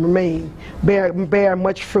would remain. Bear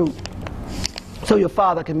much fruit. So your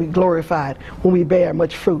Father can be glorified when we bear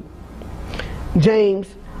much fruit. James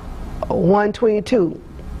 1:22.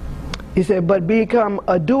 He said, but become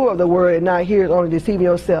a doer of the word and not hearers only, deceiving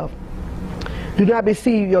yourself. Do not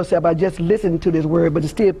deceive yourself by just listening to this word, but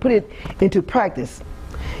instead put it into practice.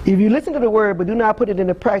 If you listen to the word but do not put it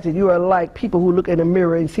into practice, you are like people who look in a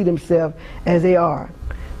mirror and see themselves as they are.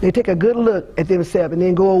 They take a good look at themselves and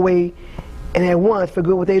then go away and at once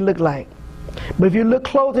forget what they look like. But if you look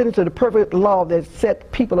closer into the perfect law that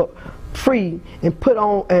set people free and put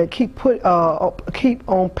on and keep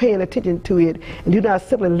on paying attention to it, and do not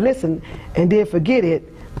simply listen and then forget,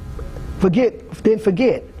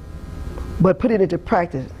 but put it into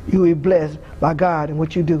practice, you will be blessed by God in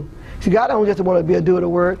what you do. See, God don't just want to be a doer of the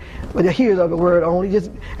word, but a hearer of the word only,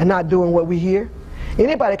 and not doing what we hear.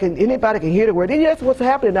 Anybody can hear the word. And that's what's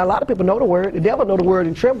happening now. A lot of people know the word. The devil know the word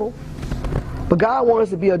and tremble. But God wants us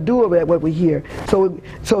to be a doer of what we hear. So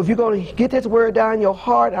if you're going to get this word down in your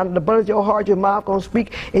heart, out of the abundance of your heart, your mouth going to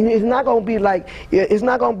speak. And it's not going to be like, it's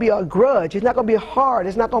not going to be a grudge. It's not going to be hard.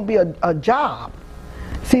 It's not going to be a job.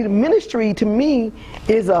 See, the ministry to me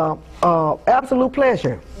is a absolute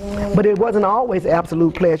pleasure. But it wasn't always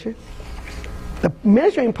absolute pleasure. The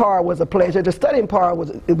ministering part was a pleasure. The studying part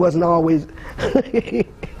wasn't always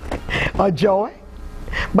a joy.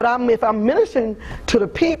 But if I'm ministering to the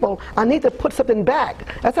people, I need to put something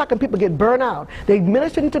back. That's how come people get burnt out. They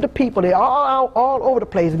ministering to the people. They're all over the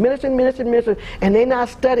place, ministering, and they're not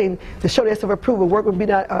studying to show themselves approval. Work would be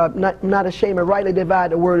not ashamed and rightly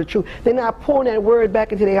divide the word of truth. They're not pouring that word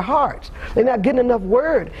back into their hearts. They're not getting enough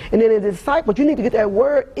word. And then as disciples, you need to get that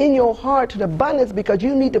word in your heart to the abundance, because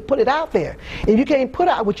you need to put it out there. And you can't put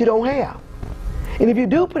out what you don't have. And if you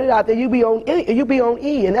do put it out there, you be on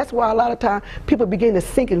E, and that's why a lot of times people begin to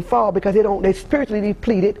sink and fall, because they're spiritually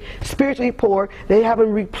depleted, spiritually poor. They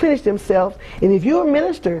haven't replenished themselves. And if you're a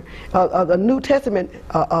minister of the New Testament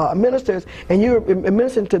ministers, and you're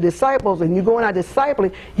ministering to disciples, and you're going out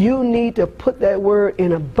discipling, you need to put that word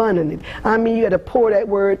in abundance. I mean, you got to pour that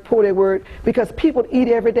word, because people eat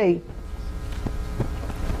every day,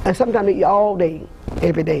 and sometimes they eat all day,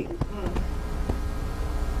 every day.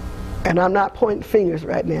 And I'm not pointing fingers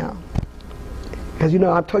right now, because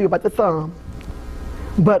I've told you about the thumb.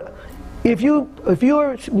 But if you're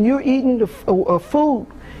eating the food,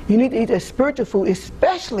 you need to eat that spiritual food,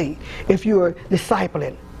 especially if you're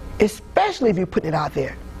discipling, especially if you're putting it out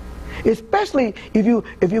there, especially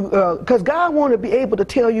because God wants to be able to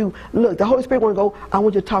tell you, look, the Holy Spirit want to go, I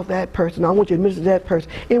want you to talk to that person, I want you to minister to that person.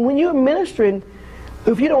 And when you're ministering,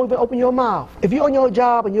 if you don't even open your mouth, if you're on your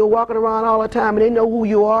job and you're walking around all the time and they know who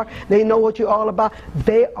you are, they know what you're all about,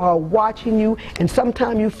 they are watching you, and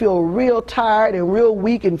sometimes you feel real tired and real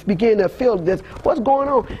weak and begin to feel this, what's going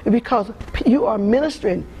on? Because you are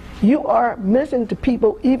ministering. You are ministering to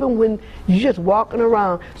people even when you're just walking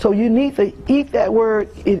around. So you need to eat that word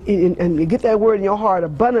and get that word in your heart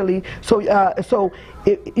abundantly, so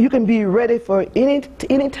you can be ready for any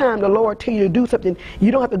time the Lord tell you to do something. You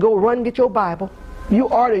don't have to go run and get your Bible. You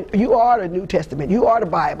are the New Testament. You are the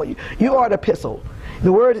Bible. You are the epistle.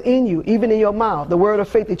 The word is in you, even in your mouth, the word of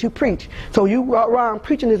faith that you preach. So you go around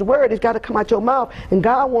preaching His word, it's got to come out your mouth. And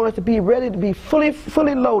God wants us to be ready to be fully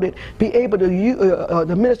loaded, be able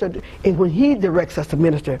to minister, and when He directs us to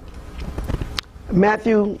minister.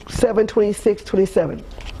 Matthew 7:26-27.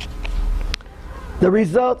 The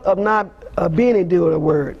result of not being a doer of the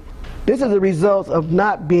word. This is the result of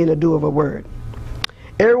not being a doer of a word.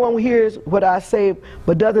 Everyone who hears what I say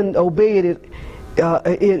but doesn't obey it,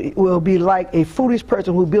 it will be like a foolish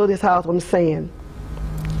person who built his house on sand.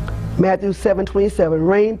 Matthew 7:27.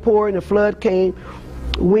 Rain poured and the flood came,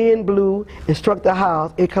 wind blew and struck the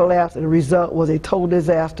house. It collapsed, and the result was a total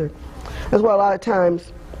disaster. That's why a lot of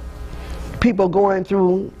times people going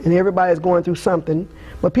through, and everybody's going through something,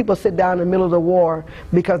 but people sit down in the middle of the war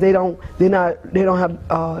because they're not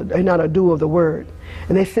a doer of the word.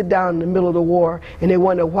 And they sit down in the middle of the war and they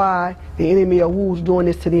wonder why the enemy or who's doing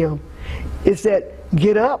this to them. It's that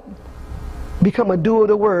get up, become a doer of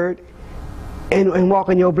the word, and walk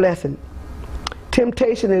in your blessing.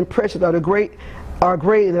 Temptation and pressures are great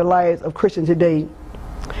in the lives of Christians today.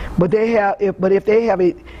 But if they have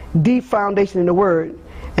a deep foundation in the word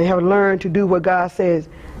and have learned to do what God says,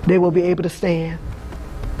 they will be able to stand.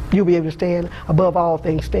 You'll be able to stand. Above all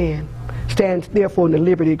things, stand. Stand therefore in the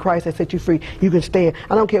liberty of Christ that set you free. You can stand.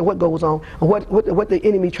 I don't care what goes on, or what the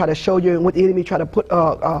enemy try to show you, and what the enemy try to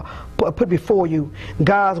put before you.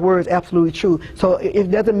 God's word is absolutely true. So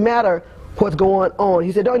it doesn't matter what's going on.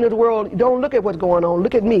 He said, don't know the world, don't look at what's going on,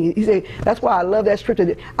 look at me. He said, that's why I love that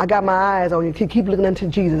scripture. I got my eyes on you. Keep looking unto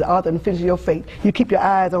Jesus, the author and finisher of your faith. You keep your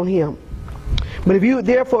eyes on Him. But if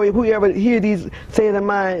whoever hear these sayings of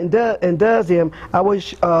mine and does them, I will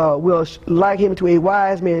like him to a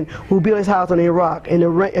wise man who built his house on a rock. And the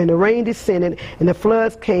rain descended, and the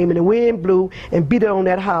floods came, and the wind blew and beat it on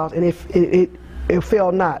that house, and it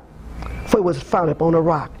fell not, for it was founded on a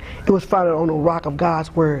rock. It was founded on the rock of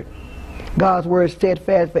God's word. God's word is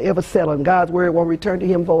steadfast, forever settled. God's word won't return to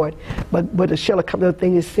him void, but the shall come to the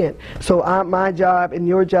thing is sent. So my job and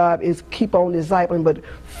your job is keep on discipling, but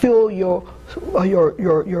fill your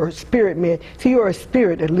spirit man. See, you're a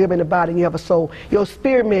spirit that lives in the body and you have a soul. Your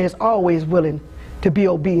spirit man is always willing to be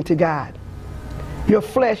obedient to God. Your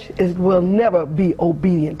flesh will never be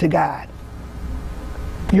obedient to God.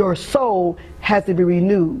 Your soul has to be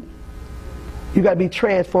renewed. You got to be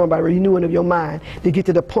transformed by renewing of your mind to get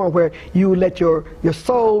to the point where you let your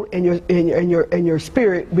soul and your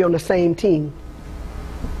spirit be on the same team,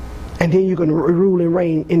 and then you're going to rule and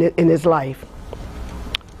reign in this life.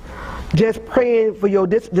 Just praying for your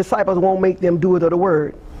disciples won't make them doers of the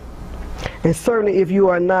word, and certainly if you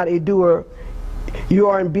are not a doer, you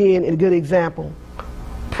aren't being a good example.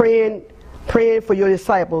 Praying for your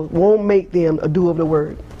disciples won't make them a doer of the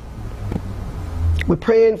word. We're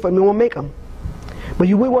praying for them, we won't make them. But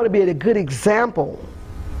we want to be a good example,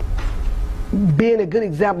 being a good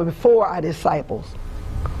example before our disciples.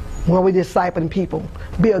 When we're discipling people,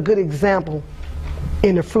 be a good example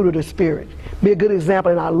in the fruit of the Spirit. Be a good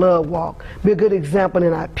example in our love walk. Be a good example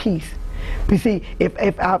in our peace. You see, if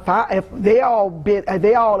they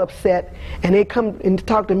all upset and they come and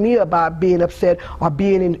talk to me about being upset or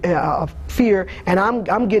being in fear, and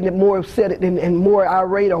I'm getting more upset and more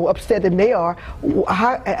irate or upset than they are,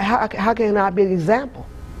 how can I be an example?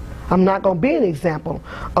 I'm not going to be an example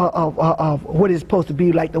of what it's supposed to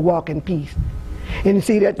be like to walk in peace. And you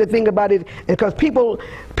see, that the thing about it, because people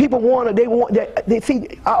they see,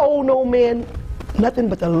 I owe no man nothing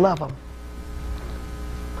but to love them.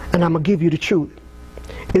 And I'm going to give you the truth.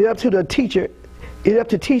 It's up to the teacher, it's up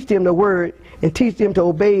to teach them the word and teach them to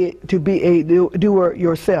obey it, to be a doer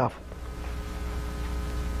yourself.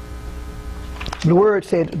 The word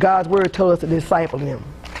said, God's word told us to disciple him.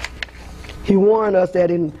 He warned us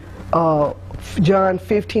that in John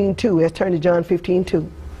 15:2. Let's turn to John 15:2.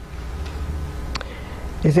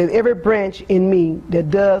 It says, every branch in me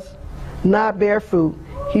that does not bear fruit,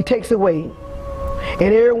 he takes away.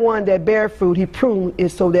 And every one that bear fruit, he prunes it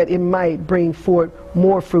so that it might bring forth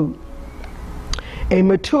more fruit. A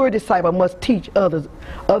mature disciple must teach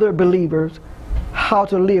other believers how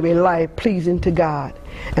to live a life pleasing to God,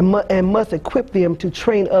 and must equip them to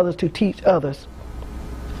train others to teach others.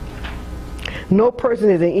 No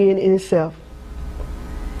person is an end in itself.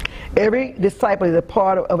 Every disciple is a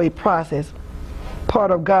part of a process,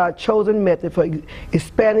 part of God's chosen method for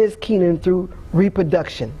expanding his kingdom through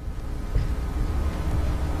reproduction.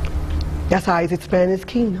 That's how he's expanding his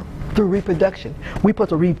kingdom, through reproduction. We're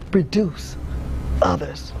supposed to reproduce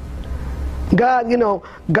others. God, you know,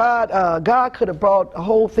 God could have brought the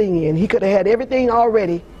whole thing in. He could have had everything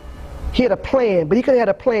already. He had a plan, but he could have had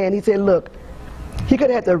a plan. He said, look, he could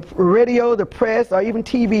have had the radio, the press, or even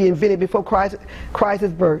TV invented before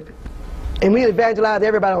Christ's birth. And we evangelized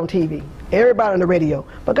everybody on TV, everybody on the radio.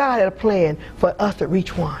 But God had a plan for us to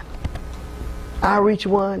reach one. I'll reach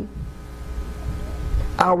one.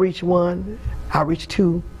 I'll reach one. I'll reach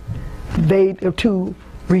two. They two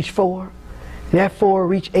reach four. And that four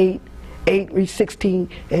reach eight. 8 reach 16.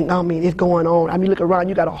 And I mean, it's going on. I mean, look around.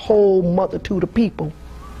 You got a whole multitude of people.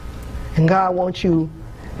 And God wants you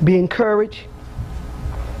to be encouraged.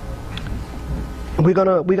 We're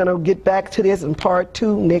gonna get back to this in part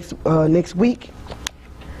 2 next week.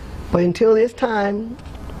 But until this time,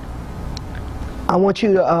 I want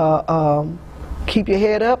you to keep your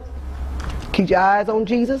head up, keep your eyes on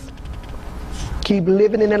Jesus, keep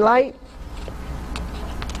living in the light,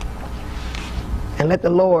 and let the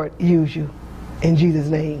Lord use you. In Jesus'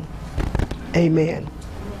 name, amen.